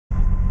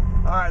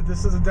Alright,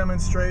 this is a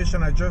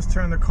demonstration. I just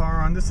turned the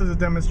car on. This is a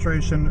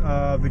demonstration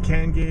of the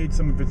Can Gauge,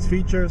 some of its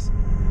features,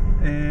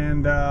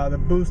 and the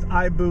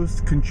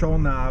iBoost control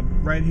knob.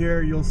 Right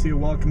here you'll see a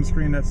welcome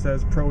screen that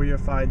says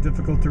ProEFI,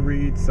 difficult to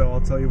read, so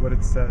I'll tell you what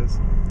it says.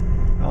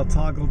 I'll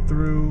toggle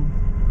through.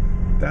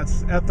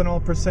 That's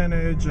ethanol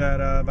percentage at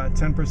about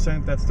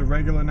 10%. That's the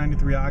regular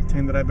 93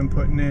 octane that I've been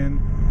putting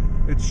in.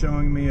 It's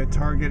showing me a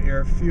target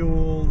air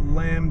fuel,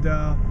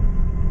 lambda,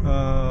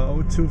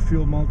 O2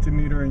 fuel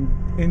multimeter, and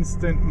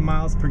instant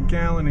miles per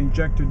gallon,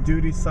 injector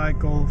duty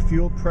cycle,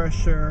 fuel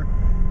pressure,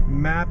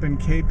 map and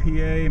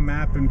KPA,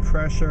 map and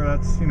pressure.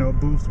 That's,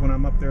 boost. When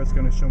I'm up there, it's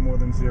going to show more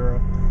than 0.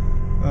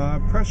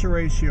 Pressure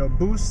ratio,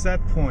 boost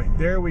set point.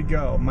 There we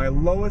go. My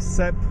lowest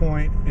set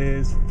point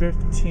is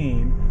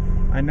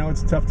 15. I know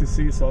it's tough to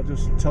see, so I'll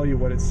just tell you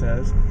what it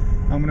says.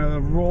 I'm going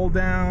to roll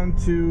down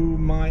to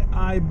my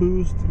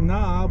iBoost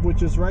knob,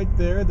 which is right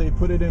there. They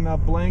put it in a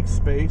blank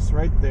space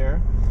right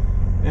there.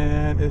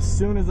 And as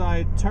soon as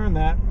I turn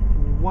that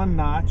one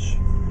notch,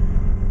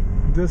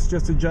 this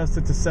just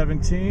adjusted to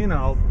 17.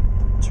 I'll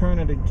turn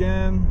it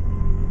again.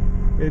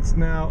 It's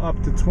now up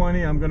to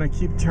 20. I'm going to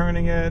keep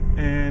turning it,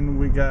 and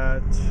we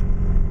got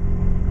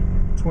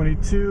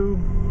 22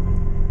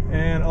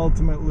 and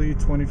ultimately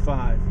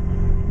 25.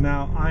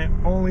 Now I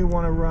only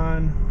want to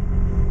run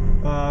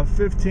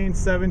 15,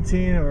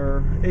 17,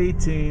 or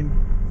 18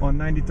 on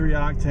 93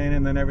 octane,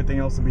 and then everything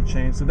else will be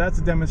changed. So that's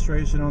a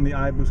demonstration on the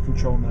iBoost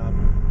control knob.